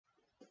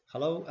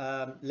Hello,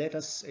 let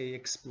us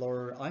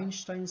explore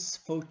Einstein's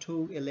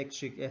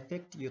photoelectric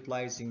effect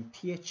utilizing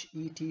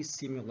PhET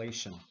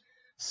simulation.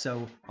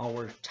 So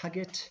our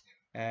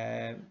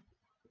uh,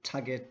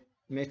 target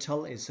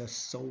metal is a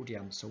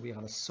sodium. So we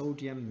have a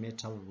sodium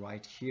metal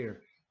right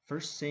here.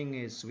 First thing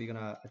is we're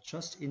gonna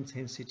adjust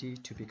intensity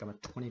to become a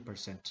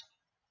 20%.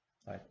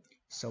 Right.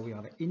 So we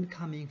have an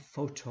incoming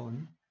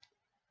photon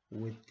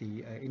with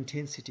the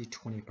intensity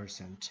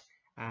 20%,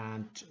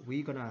 and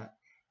we're gonna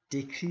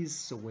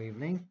decrease the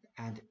wavelength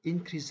and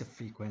increase the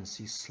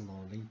frequency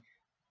slowly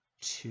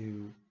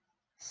to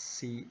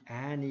see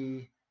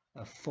any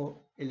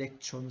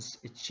electrons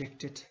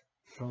ejected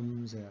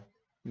from the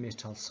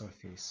metal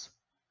surface.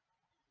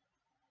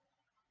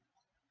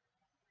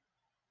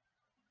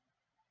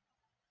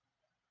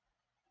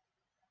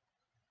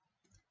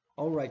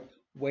 Alright,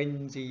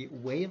 when the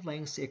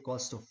wavelength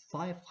equals to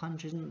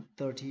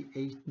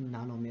 538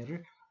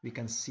 nanometer, we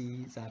can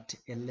see that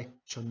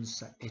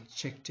electrons are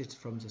ejected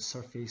from the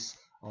surface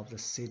of the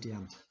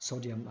sodium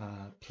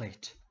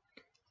plate.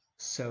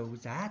 So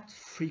that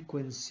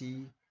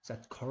frequency,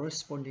 that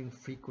corresponding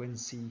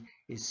frequency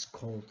is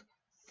called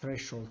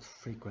threshold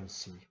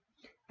frequency,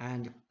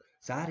 and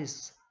that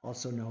is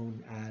also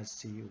known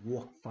as the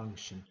work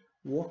function.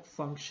 Work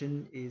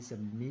function is the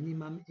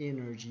minimum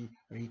energy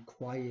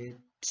required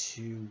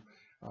to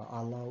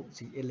allow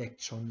the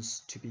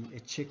electrons to be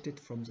ejected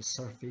from the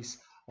surface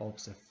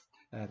of the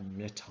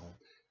metal.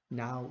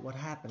 Now what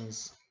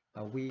happens,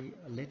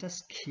 let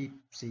us keep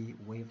the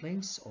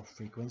wavelengths or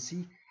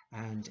frequency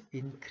and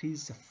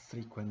increase the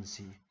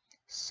frequency.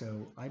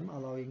 So I'm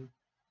allowing,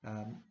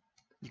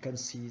 you can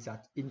see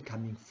that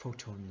incoming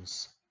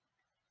photons.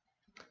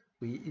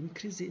 We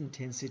increase the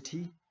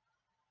intensity.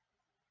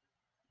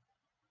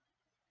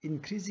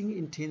 Increasing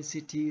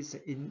intensities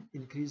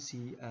increase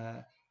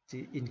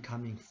the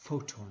incoming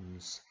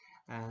photons,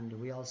 and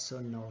we also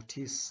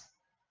noticed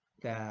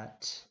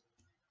that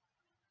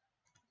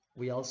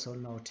the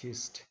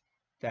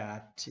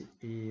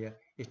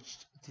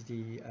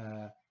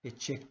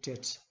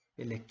ejected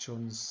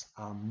electrons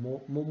are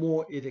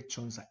more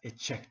electrons are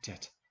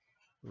ejected.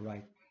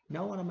 Right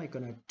now, what am I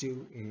going to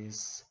do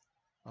is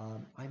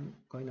I'm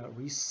going to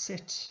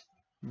reset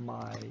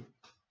my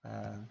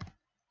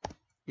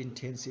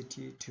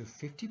intensity to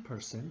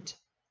 50%.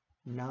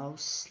 Now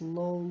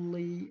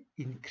slowly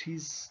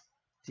increase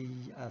the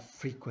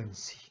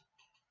frequency.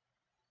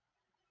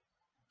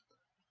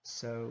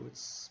 So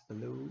it's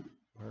blue,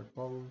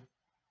 purple,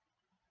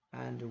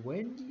 and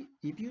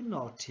if you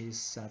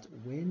notice that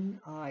when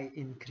I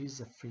increase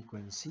the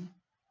frequency,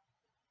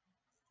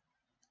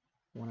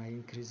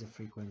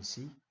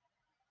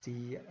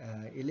 the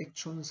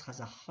electrons has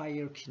a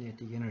higher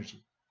kinetic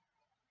energy.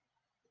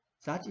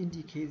 That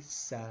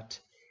indicates that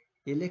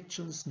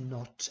electrons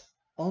not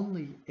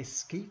only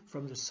escape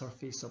from the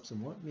surface of the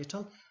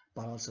metal,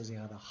 but also they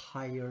have a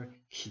higher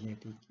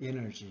kinetic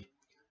energy.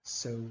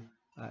 So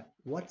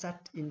what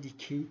that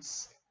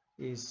indicates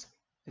is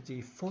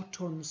the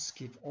photons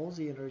give all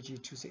the energy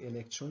to the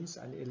electrons,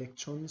 and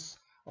electrons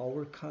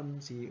overcome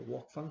the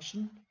work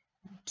function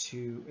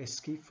to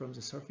escape from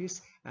the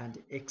surface, and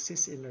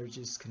excess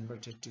energy is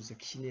converted to the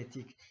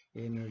kinetic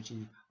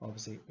energy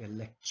of the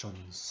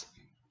electrons.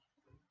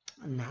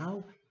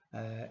 Now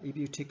if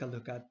you take a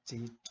look at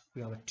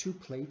we have two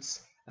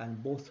plates,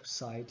 and both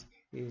sides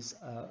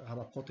have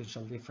a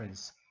potential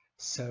difference.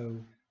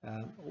 So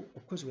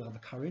of course we have a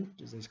current.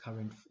 There's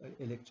current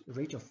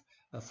rate of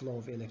flow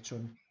of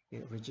electron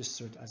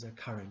registered as a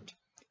current.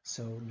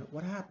 So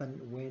what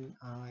happened when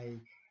I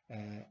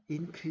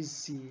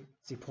increase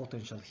the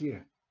potential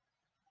here?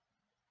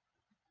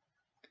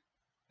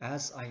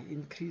 As I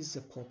increase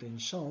the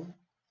potential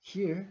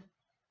here,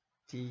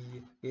 the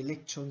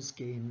electrons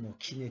gain more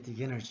kinetic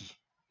energy,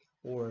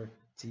 or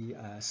the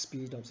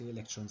speed of the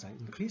electrons are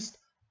increased,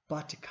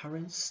 but the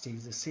current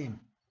stays the same.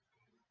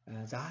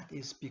 That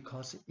is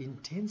because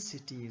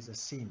intensity is the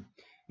same.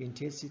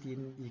 Intensity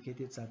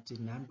indicated that the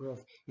number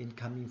of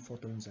incoming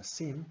photons are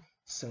same,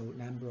 so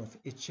number of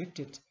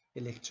ejected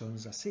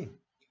electrons are same,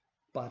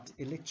 but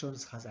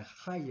electrons has a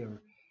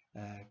higher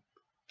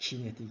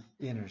kinetic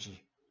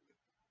energy.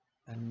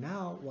 And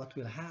now what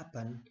will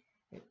happen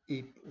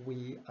if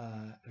we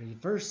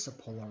reverse the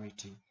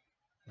polarity?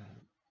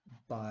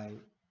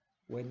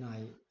 When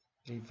I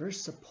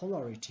reverse the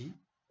polarity,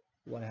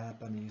 what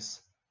happens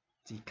is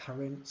the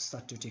current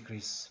start to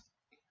decrease.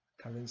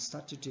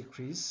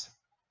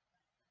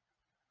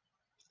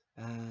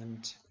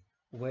 And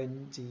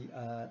when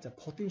the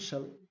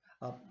potential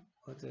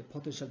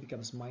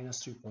becomes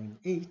minus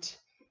 3.8,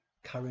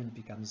 current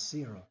becomes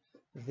 0.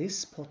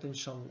 This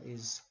potential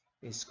is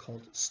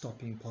called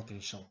stopping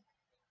potential.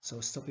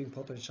 So stopping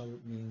potential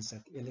means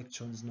that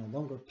electrons no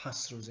longer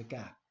pass through the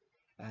gap,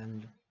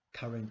 and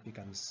current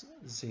becomes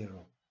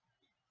 0.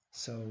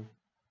 So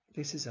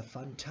this is a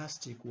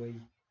fantastic way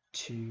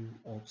to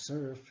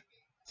observe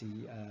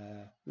the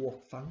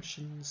work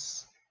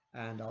functions,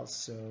 and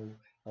also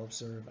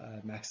observe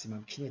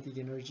maximum kinetic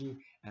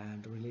energy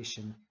and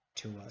relation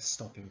to a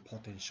stopping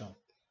potential.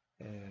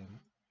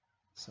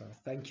 So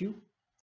thank you.